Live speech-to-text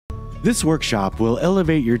This workshop will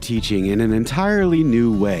elevate your teaching in an entirely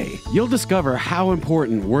new way. You'll discover how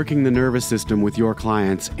important working the nervous system with your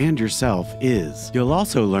clients and yourself is. You'll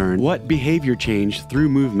also learn what behavior change through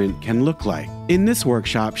movement can look like. In this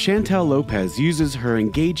workshop, Chantill Lopez uses her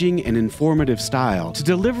engaging and informative style to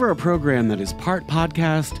deliver a program that is part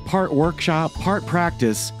podcast, part workshop, part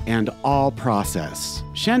practice, and all process.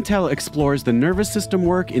 Chantill explores the nervous system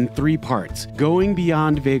work in 3 parts: going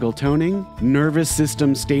beyond vagal toning, nervous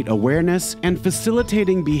system state awareness, and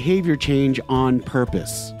facilitating behavior change on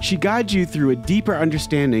purpose. She guides you through a deeper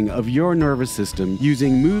understanding of your nervous system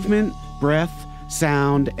using movement, breath,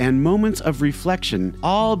 sound, and moments of reflection,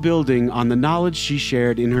 all building on the knowledge she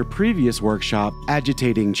shared in her previous workshop,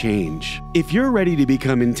 Agitating Change. If you're ready to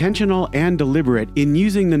become intentional and deliberate in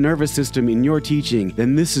using the nervous system in your teaching,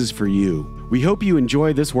 then this is for you. We hope you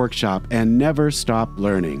enjoy this workshop and never stop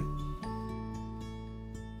learning.